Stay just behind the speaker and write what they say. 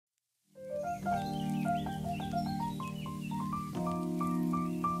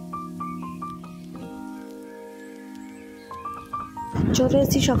চলে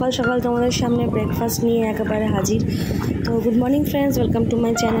এসেছি সকাল সকাল তোমাদের সামনে ব্রেকফাস্ট নিয়ে একেবারে হাজির। তো good morning friends, welcome to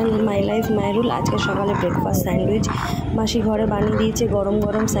my channel my life my rule. আজকে সকালে ব্রেকফাস্ট স্যান্ডউইচ মাসি ঘরে বানিয়ে দিয়েছে, গরম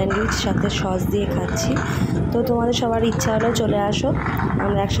গরম স্যান্ডউইচ, সাথে সস দিয়ে খাচ্ছি। তো তোমাদের সবার ইচ্ছা হলো চলে আসো,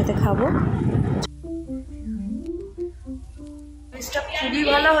 আমরা একসাথে খাবো। খুবই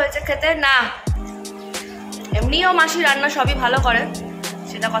ভালো হয়েছে খেতে। না এমনিও মাসি রান্না সবই ভালো করে,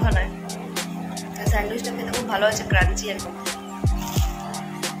 সেটা কথা নয়। স্যান্ডউইচটা খেতে খুব ভালো হয়েছে, ক্রাঞ্চি একদম।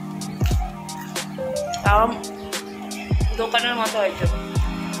 কারণ দোকানের মতো হয়েছে।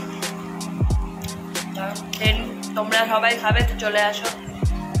 তোমরা সবাই খাবে তো চলে আসো।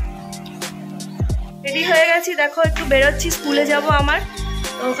 রেডি হয়ে গেছি, দেখো একটু বেরোচ্ছি, স্কুলে যাব আমার।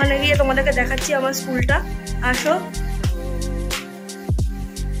 তো ওখানে গিয়ে তোমাদেরকে দেখাচ্ছি আমার স্কুলটা। আসো।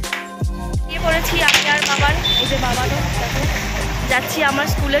 গিয়ে পড়েছি আমি আর বাবার, এই যে বাবারও দেখো, যাচ্ছি আমার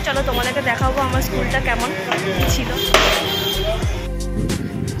স্কুলে। চলো তোমাদেরকে দেখাবো আমার স্কুলটা কেমন ছিল।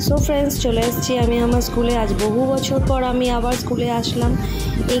 সো ফ্রেন্ডস, চলে এসেছি আমি আমার স্কুলে। আজ বহু বছর পর আমি আবার স্কুলে আসলাম।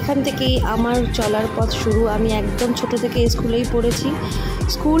 এইখান থেকেই আমার চলার পথ শুরু। আমি একদম ছোট থেকে এই স্কুলেই পড়েছি।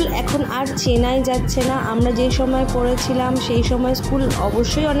 স্কুল এখন আর চেনাই যাচ্ছে না। আমরা যে সময় পড়েছিলাম সেই সময় স্কুল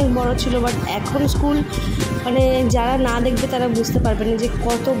অবশ্যই অনেক বড় ছিল, বাট এখন স্কুল মানে যারা না দেখবে তারা বুঝতে পারবে না যে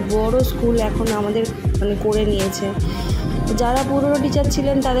কত বড় স্কুল এখন আমাদের মানে করে নিয়েছে। যারা পুরনো টিচার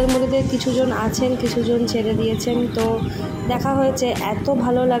ছিলেন তাদের মধ্যে কিছুজন আছেন, কিছুজন ছেড়ে দিয়েছেন। তো দেখা হয়েছে, এত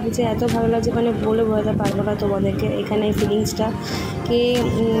ভালো লাগছে, এত ভালো লাগছে মানে বলে বোঝাতে পারবো না তোমাদেরকে এখানে এই ফিলিংসটা। কে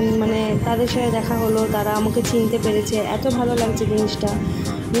মানে তাদের সাথে দেখা হলো, তারা আমাকে চিনতে পেরেছে, এত ভালো লাগছে জিনিসটা।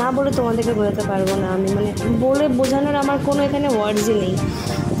 না বলে তোমাদেরকে বোঝাতে পারবো না আমি, মানে বলে বোঝানোর আমার কোনো এখানে ওয়ার্ডসই নেই।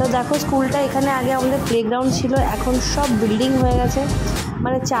 তো দেখো স্কুলটা, এখানে আগে আমাদের প্লেগ্রাউন্ড ছিল, এখন সব বিল্ডিং হয়ে গেছে।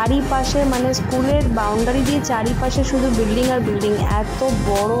 মানে চারিপাশে, মানে স্কুলের বাউন্ডারি দিয়ে চারিপাশে শুধু বিল্ডিং আর বিল্ডিং, এত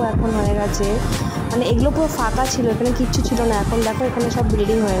বড় এখন হয়ে গেছে। মানে এগুলো পুরো ফাঁকা ছিল, এখানে কিচ্ছু ছিল না। এখন দেখো এখানে সব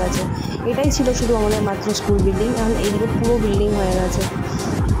বিল্ডিং হয়ে গেছে। এটাই ছিল শুধু আমাদের মাত্র স্কুল বিল্ডিং, এখন এইগুলো পুরো বিল্ডিং হয়ে গেছে।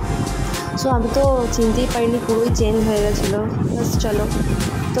 সো আমি তো চিনতেই পারিনি, পুরোই চেঞ্জ হয়ে গেছিলো। বাস চলো,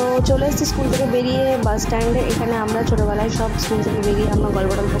 তো চলে এসেছি স্কুল থেকে বেরিয়ে বাস স্ট্যান্ডে। এখানে আমরা ছোটোবেলায় সব স্কুল থেকে বেরিয়ে আমরা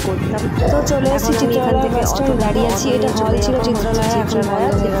গল্প টল্প করতাম। তো চলে এসেছি চিত্রালয় বাস স্ট্যান্ড, দাঁড়িয়ে আছি। এটা হল ছিল চিত্রালয়, এখন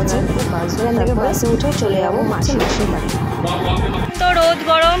বন্ধ হয়ে গেছে। এখান থেকে বাসে উঠে চলে যাবো মাসির বাড়ি। তো রোদ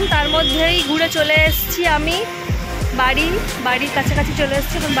গরম, তার মধ্যেই ঘুরে চলে এসেছি আমি বাড়ির কাছাকাছি চলে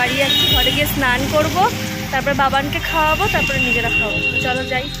এসেছি। এখন বাড়ি যাচ্ছি, ঘরে গিয়ে স্নান করব, তারপরে বাবানকে খাওয়াবো, তারপরে নিজেরা খাওয়াবো। তো চলো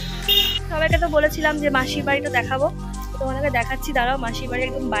যাই। সবাইকে তো বলেছিলাম যে মাসির বাড়িটা দেখাবো, তোমাদেরকে দেখাচ্ছি। দাঁড়াও, মাসির বাড়ি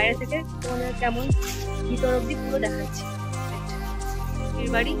একদম বাইরে থেকে তোমাদের কেমন ভিতর অব্দি পুরো দেখাচ্ছি। মাসির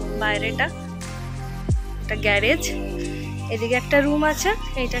বাড়ি বাইরেটা, একটা গ্যারেজ, এদিকে একটা রুম আছে,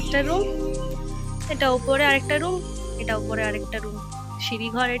 এটা একটা রুম, এটা উপরে আরেকটা রুম, এটা উপরে আরেকটা রুম,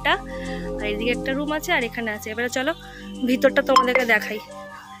 সিঁড়িঘর এটা, আর এদিকে একটা রুম আছে, আর এখানে আছে। এবারে চলো ভিতরটা তোমাদেরকে দেখাই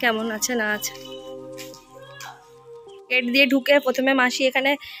কেমন আছে না আছে। গেট দিয়ে ঢুকে প্রথমে মাসি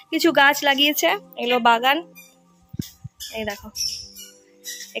এখানে কিছু গাছ লাগিয়েছে, এগুলো বাগান। এই দেখো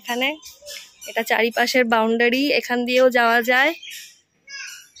এখানে, এটা চারিপাশের বাউন্ডারি, এখান দিয়েও যাওয়া যায়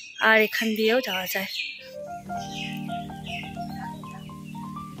আর এখান দিয়েও যাওয়া যায়।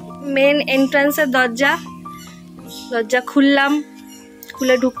 মেন এন্ট্রান্সের দরজা খুললাম,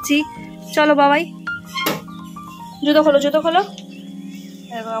 খুলে ঢুকছি। চলো বাবাই, জুতো খোলো।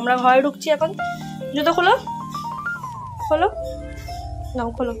 দেখো আমরা ঘরে ঢুকছি এখন। জুতো খোলো নাও,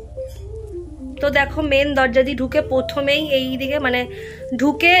 খোলো। তো দেখো মেন দরজা দিয়ে ঢুকে প্রথমেই এই দিকে মানে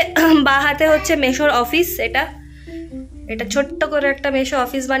ঢুকে বা হাতে হচ্ছে মেশোর অফিস। এটা ছোট্ট করে একটা মেশো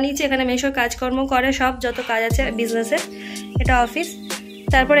অফিস বানিয়েছে, এখানে মেশোর কাজকর্ম করে, সব যত কাজ আছে বিজনেসের, এটা অফিস।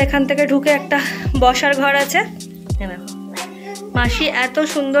 তারপর এখান থেকে ঢুকে একটা বসার ঘর আছে। দেখো মাসি এত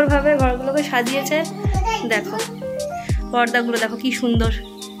সুন্দরভাবে ঘরগুলোকে সাজিয়েছে, দেখো পর্দাগুলো দেখো কি সুন্দর,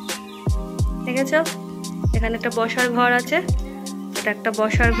 দেখেছ? এখানে একটা বসার ঘর আছে, এটা একটা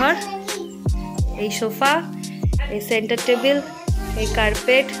বসার ঘর, এই সোফা, এই সেন্টার টেবিল, এই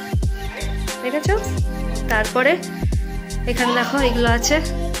কার্পেট, দেখেছ? তারপরে এখানে দেখো এগুলো আছে,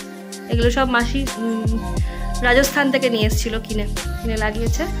 এগুলো সব মাসি রাজস্থান থেকে নিয়ে এসেছিলো, কিনে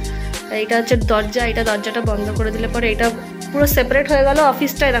লাগিয়েছে। এটা হচ্ছে দরজা, এটা দরজাটা বন্ধ করে দিলে পরে এটা পুরো সেপারেট হয়ে গেল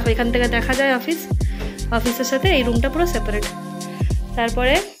অফিসটাই। দেখো এখান থেকে দেখা যায় অফিসের সাথে এই রুমটা পুরো সেপারেট।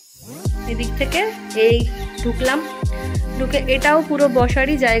 তারপরে এদিক থেকে এই ঢুকলাম, ঢুকে এটাও পুরো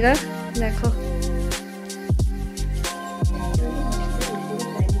বসারই জায়গা। দেখো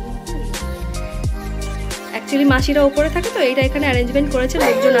অ্যাকচুয়ালি মাসিরা উপরে থাকে, তো এইটা এখানে অ্যারেঞ্জমেন্ট করেছে,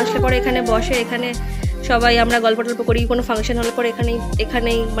 লোকজন আসলে পরে এখানে বসে, এখানে সবাই আমরা গল্প টল্প করি, কোনো ফাংশন হলে পরে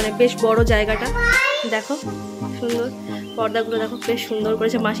এখানেই মানে বেশ বড় জায়গাটা। দেখো সুন্দর পর্দাগুলো, দেখো বেশ সুন্দর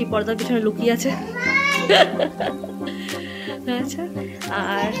করেছে। মাসি পর্দার পিছনে লুকিয়ে আছে। আচ্ছা,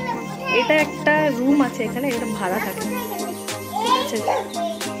 আর এটা একটা রুম আছে এখানে, এটা ভাড়া থাকে, ঠিক আছে,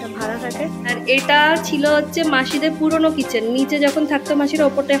 এটা ভাড়া থাকে। আর এটা ছিল হচ্ছে মাসিদের পুরনো কিচেন, নিচে যখন থাকতো মাসিরা,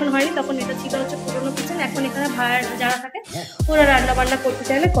 ওপরটা এখন হয়নি, তখন এটা ছিল হচ্ছে পুরনো কিচেন। এখন এখানে ভাড়া যারা থাকে ওরা রান্না বান্না করতে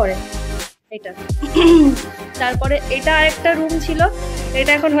চাইলে করে এটা। তারপরে এটা আরেকটা রুম ছিল,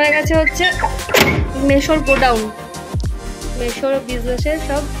 এটা এখন হয়ে গেছে হচ্ছে মেশোর গোডাউন, মেশোর বিজনেসের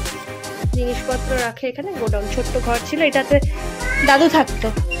সব জিনিসপত্র রাখে এখানে, গোডাউন। ছোট্ট ঘর ছিল, এটাতে দাদু থাকতো।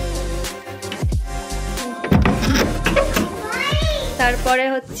 তারপরে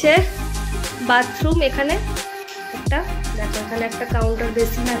হচ্ছে বাথরুম, এখানে একটা দেখো, এখানে একটা কাউন্টার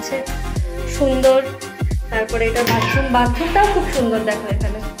বেসিন আছে সুন্দর। তারপরে এটা বাথরুম, বাথরুমটাও খুব সুন্দর, দেখো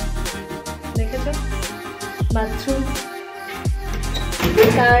এখানে দেখেছো বাথরুম।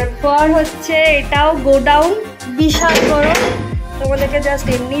 তারপর হচ্ছে এটাও গোডাউন, বিশাল বড়, তোমাদেরকে জাস্ট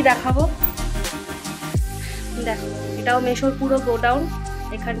এমনি দেখাবো। দেখো এটাও মেশোর পুরো গোডাউন,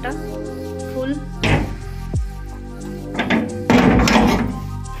 এখানটা ফুল।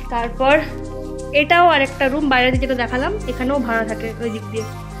 তারপর এটাও আরেকটা রুম, বাইরে থেকে যেটা দেখালাম, এখানেও ভাড়া থাকে ওই দিক দিয়ে।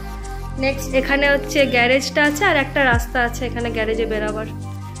 নেক্সট এখানে হচ্ছে গ্যারেজটা আছে, আর একটা রাস্তা আছে এখানে গ্যারেজে বেরাবার।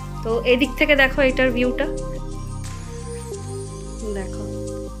 তো এদিক থেকে দেখো এটার ভিউটা, দেখো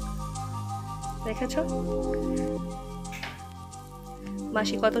দেখেছো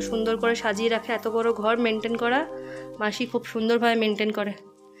মাসি কত সুন্দর করে সাজিয়ে রাখে। এত বড় ঘর মেনটেন করা মাসি খুব সুন্দরভাবে মেনটেন করে।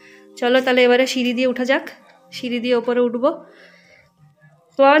 চলো তাহলে এবারে সিঁড়ি দিয়ে উঠা যাক, সিঁড়ি দিয়ে ওপরে উঠবো।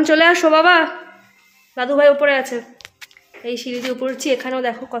 তোমার চলে আসো বাবা, দাদু ভাই ওপরে আছে। এই সিঁড়ি দিয়ে উপরে উঠছি, এখানেও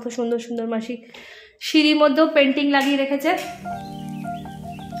দেখো কত সুন্দর সুন্দর মাসি সিঁড়ির মধ্যেও পেন্টিং লাগিয়ে রেখেছে।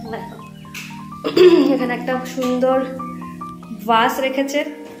 এখানে একটা সুন্দর ভাস রেখেছে,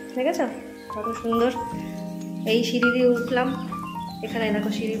 দেখেছো কত সুন্দর। এই সিঁড়ি দিয়ে উঠলাম, এখানে দেখো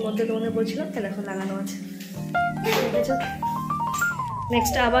সিঁড়ির মধ্যে তোমাদের বলছিলাম, দেখো লাগানো আছে, দেখেছো।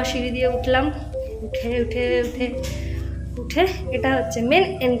 নেক্সট আবার সিঁড়ি দিয়ে উঠলাম, উঠে উঠে উঠে উঠে এটা হচ্ছে মেন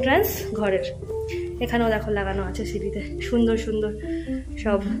এন্ট্রান্স ঘরের, এখানেও দেখো লাগানো আছে সিঁড়িতে সুন্দর সুন্দর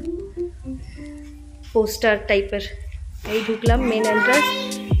সব পোস্টার টাইপের। এই ঢুকলাম মেন এন্ট্রান্স।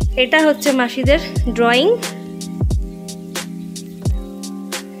 এটা হচ্ছে মাসিদের ড্রয়িং,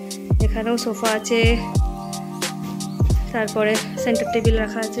 এখানেও সোফা আছে, তারপরে সেন্টার টেবিল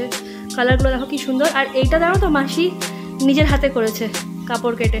রাখা আছে। কালারগুলো দেখো কি সুন্দর। আর এইটা দেখো তো মাসি নিজের হাতে করেছে,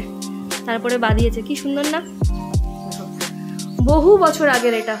 কাপড় কেটে তারপরে বাঁধিয়েছে, কি সুন্দর না। বহু বছর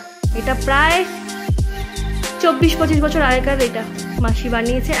আগের এটা, এটা প্রায় 24-25 বছর আগেকার এটা মাসি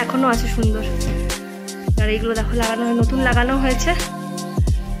বানিয়েছে, এখনো আছে সুন্দর। আর এইগুলো দেখো লাগানো, নতুন লাগানো হয়েছে।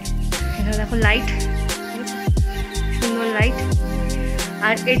 এখানে দেখো লাইট, সুন্দর লাইট।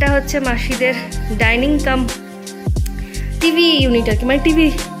 আর এটা হচ্ছে মাসিদের ডাইনিং কাম টিভি ইউনিট আর কি, মানে টিভি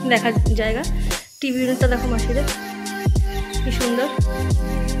দেখার জায়গা। টিভি ইউনিটটা দেখো মাসিদের কি সুন্দর।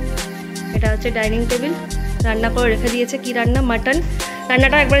 এটা হচ্ছে ডাইনিং টেবিল, রান্না করে রেখে দিয়েছে। কি রান্না? মাটন।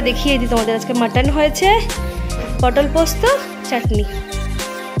 রান্নাটা একবার দেখিয়ে দিই তোমাদের। আজকে মাটন হয়েছে, পটল পোস্ত, চাটনি,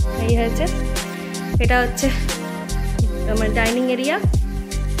 এই হয়েছে। এটা হচ্ছে আমার ডাইনিং এরিয়া।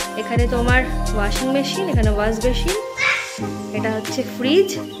 এখানে তোমার ওয়াশিং মেশিন, এখানে ওয়াশ বেসিন। এটা হচ্ছে ফ্রিজ,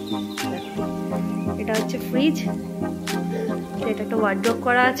 এটা হচ্ছে ফ্রিজ। এটা একটা ওয়ার্ড্রপ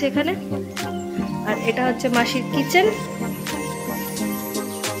করা আছে এখানে। আর এটা হচ্ছে মাসির কিচেন,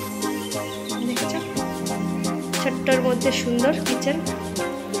 ছোট্টর মধ্যে সুন্দর কিচেন।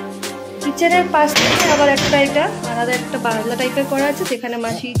 কিচেনের পাশ থেকে আবার একটা এটা আলাদা একটা বারান্দা টাইপের করা আছে, যেখানে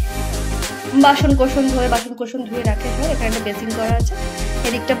মাসি বাসন কোসন ধুয়ে রাখে। এখানে একটা বেসিন করা আছে,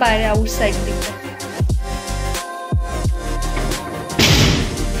 এদিকটা বাইরে আউটসাইড দিকটা।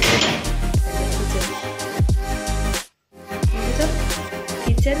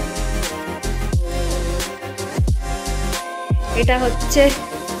 কিচেন। এটা হচ্ছে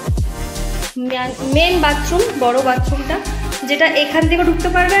মেন বাথরুম, বড় বাথরুমটা, যেটা এখান থেকে ঢুকতে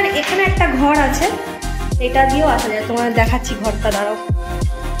পারবে। আর এখানে একটা ঘর আছে, এটা দিয়েও আসা যায়। তোমাদের দেখাচ্ছি ঘরটা, দাঁড়াও।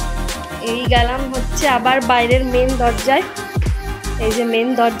 এই গেলাম হচ্ছে আবার বাইরের মেন দরজায়, এই যে মেন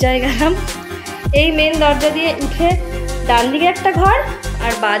দরজায় গেলাম। এই মেন দরজা দিয়ে উঠে ডান দিকে একটা ঘর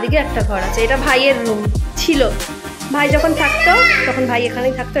আর বাঁ দিকে একটা ঘর আছে। এটা ভাইয়ের রুম ছিল, ভাই যখন থাকতো তখন ভাই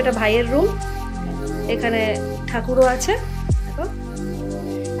এখানেই থাকতো। এটা ভাইয়ের রুম, এখানে ঠাকুরও আছে, দেখো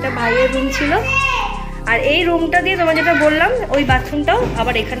এটা ভাইয়ের রুম ছিল। আর এই রুমটা দিয়ে তোমার যেটা বললাম, ওই বাথরুমটাও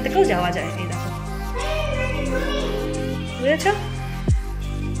আবার এখান থেকেও যাওয়া যায়। এই দেখো, বুঝেছ?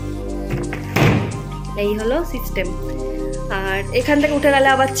 এই হলো সিস্টেম। আর এখান থেকে উঠে গেলে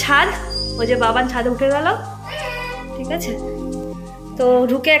আবার ছাদ, ওই যে বাবার ছাদে উঠে গেল, ঠিক আছে। তো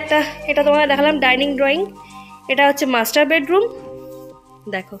ঢুকে একটা, এটা তোমার দেখালাম ডাইনিং ড্রয়িং। এটা হচ্ছে মাস্টার বেডরুম,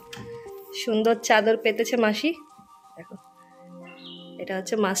 দেখো সুন্দর চাদর পেতেছে মাসি, দেখো এটা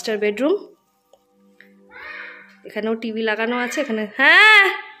হচ্ছে মাস্টার বেডরুম, এখানেও টিভি লাগানো আছে। এখানে হ্যাঁ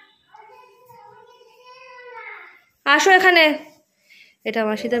আসো এখানে, এটা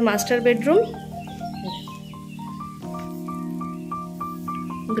মাসিদের মাস্টার বেডরুম,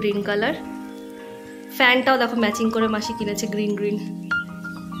 গ্রিন কালার। ফ্যানটাও দেখো ম্যাচিং করে মাসি কিনেছে, গ্রিন গ্রিন।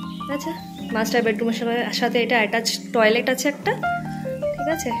 আচ্ছা, মাস্টার বেডরুমের সাথে এটা অ্যাটাচ টয়লেট আছে একটা, ঠিক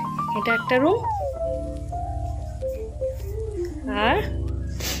আছে। এটা একটা রুম, আর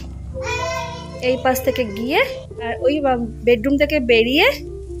এই পাশ থেকে গিয়ে আর ওই বেডরুম থেকে বেরিয়ে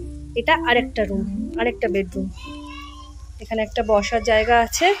এটা আরেকটা রুম, আরেকটা বেডরুম। এখানে একটা বসার জায়গা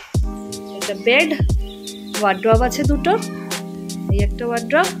আছে, একটা বেড, ওয়ার্ড্রব আছে দুটো, এই একটা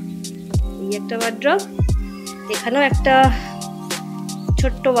ওয়ার্ড্রব, এই একটা ওয়ার্ড্রব। এখানেও একটা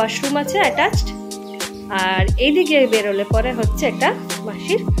ছোট্ট ওয়াশরুম আছে অ্যাটাচড। আর এইদিকে বেরোলে পরে হচ্ছে এটা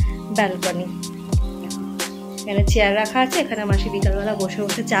মাসির ব্যালকনি। এখানে চেয়ার রাখা আছে, এখানে মাসি বিকালবেলা বসে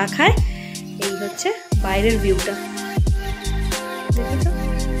বসে চা খায়। এই হচ্ছে বাইরের ভিউটা, দেখেছো?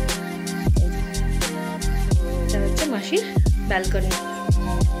 এটা হচ্ছে মাসির ব্যালকনি।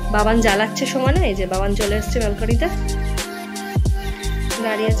 বাবান জ্বালাচ্ছে সমানে, এই যে বাবান চলে এসছে ব্যালকনিতে,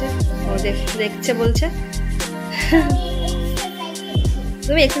 দাঁড়িয়ে আছে, ও দেখছে বলছে।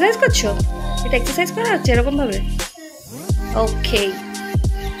 তুমি এক্সারসাইজ করছো? এটা এক্সারসাইজ করা হচ্ছে এরকম ভাবে? ওকে,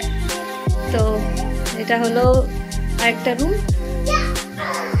 তো এটা হলো আরেকটা রুম।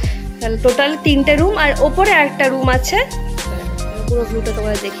 তাহলে টোটাল 3টে রুম, আর ওপরে আরেকটা রুম আছে। পুরো ভিউটা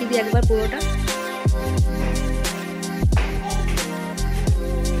তোমাদের দেখিয়ে দিই একবার পুরোটা।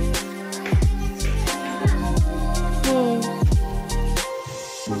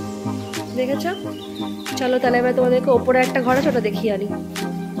 দেখেছ? চলো তাহলে এবার তোমাদেরকে ওপরে একটা ঘর আছে ওটা দেখিয়ে আনি।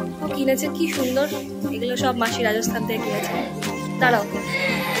 কিনেছে কি সুন্দর, এগুলো সব মাসি রাজস্থান থেকে কিনেছে। দাঁড়াও,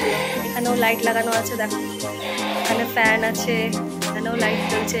 এখানেও লাইট লাগানো আছে, দেখো এখানে ফ্যান আছে, এখানেও লাইট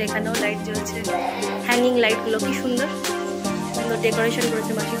জ্বলছে, এখানেও লাইট জ্বলছে। হ্যাঙ্গিং লাইটগুলো কি সুন্দর সুন্দর ডেকোরেশন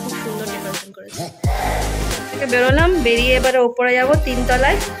করেছে মাসি, খুব সুন্দর ডেকোরেশন করেছে। থেকে বেরোলাম, বেরিয়ে এবারে ওপরে যাবো 3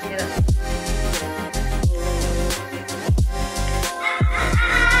 তলায়।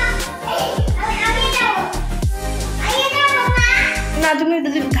 না তুমি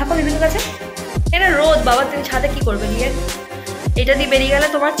থাকো দিদির কাছে, এটা রোদ বাবা, তুমি ছাদে কি করবে গিয়ে? এটা দিয়ে বেরিয়ে গেলে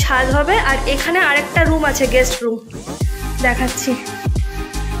তোমার ছাদ হবে। আর এখানে আরেকটা রুম আছে, গেস্ট রুম, দেখাচ্ছি।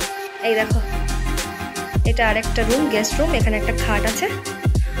 এই দেখো, এটা আরেকটা রুম, গেস্ট রুম। এখানে একটা খাট আছে,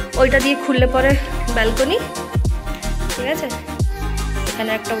 ওইটা দিয়ে খুললে পরে ব্যালকনি, ঠিক আছে।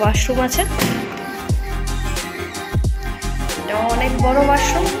 এখানে একটা ওয়াশরুম আছে, এটা অনেক বড়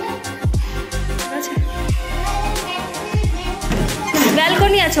ওয়াশরুম আছে।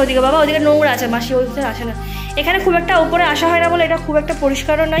 ব্যালকনি আছে ওদিকে বাবা, ওদিকে নোংরা আছে, মাসি ওইদিকে আসে না। এখানে খুব একটা উপরে আসা হয় না বলে এটা খুব একটা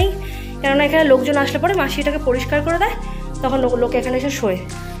পরিষ্কারও নাই, কেননা এখানে লোকজন আসলে পরে মাসি এটাকে পরিষ্কার করে দেয়, তখন লোকে এখানে এসে শোয়।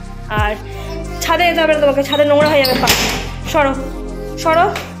 আর ছাদে যেতে হবে না তোমাকে, ছাদে নোংরা হয়ে যাবে পা, সরো সরো,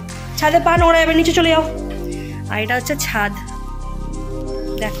 ছাদে পা নোংরা যাবে, নিচে চলে যাও। আর এটা হচ্ছে ছাদ,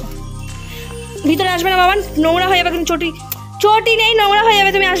 দেখো। ভিতরে আসবে না বাবা, নোংরা হয়ে যাবে, কিন্তু চটি নেই, নোংরা হয়ে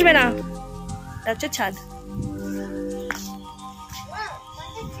যাবে, তুমি আসবে না। এটা হচ্ছে ছাদ।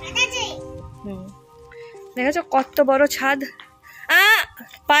 দেখেছো কত বড় ছাদ?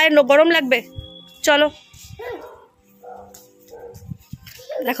 পায়ে গরম লাগবে, চলো।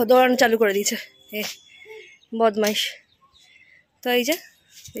 দেখো দৌড়ানো চালু করে দিয়েছে, বদমাইশ। তো এই যে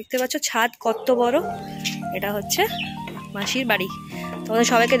দেখতে পাচ্ছ ছাদ কত বড়, এটা হচ্ছে মাসির বাড়ি। তোমাদের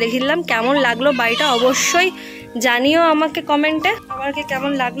সবাইকে দেখিয়ে দিলাম। কেমন লাগলো বাড়িটা অবশ্যই জানিও আমাকে কমেন্টে। আমাকে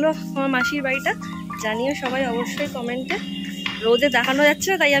কেমন লাগলো আমার মাসির বাড়িটা জানিও সবাই অবশ্যই কমেন্টে। রোদে দেখানো যাচ্ছে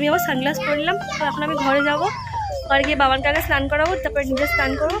না, তাই আমি আবার সানগ্লাস পরলাম। তো এখন আমি ঘরে যাবো, ঘরে গিয়ে বাবানকে আগে স্নান করাবো, তারপরে নিজে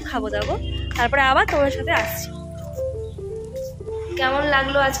স্নান করবো, খাবো দাবো, তারপরে আবার তোমার সাথে আসছি। কেমন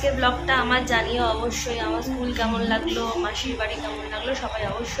লাগলো আজকের ব্লগটা আমার জানিও অবশ্যই। আমার স্কুল কেমন লাগলো, মাসির বাড়ি কেমন লাগলো, সবাই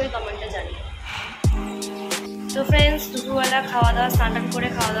অবশ্যই কমেন্টে জানিও। তো ফ্রেন্ডস, দুপুরবেলা খাওয়া দাওয়া, স্নান করে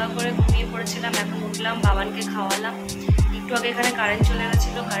খাওয়া দাওয়া করে ঘুমিয়ে পড়েছিলাম। এখন উঠলাম, বাবানকে খাওয়ালাম। একটু আগে এখানে কারেন্ট চলে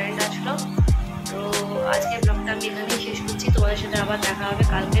গেছিলো, কারেন্ট আসলো। তো আজকের ব্লগটা আমি এখানেই শেষ করছি। তোমাদের সাথে আবার দেখা হবে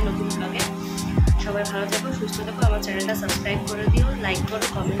কালকে নতুন ব্লগে। সবাই ভালো থেকো, সুস্থ থেকো। আমার চ্যানেলটা সাবস্ক্রাইব করে দিও, লাইক করো,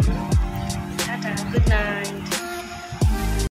 কমেন্ট করো। Tata, good night.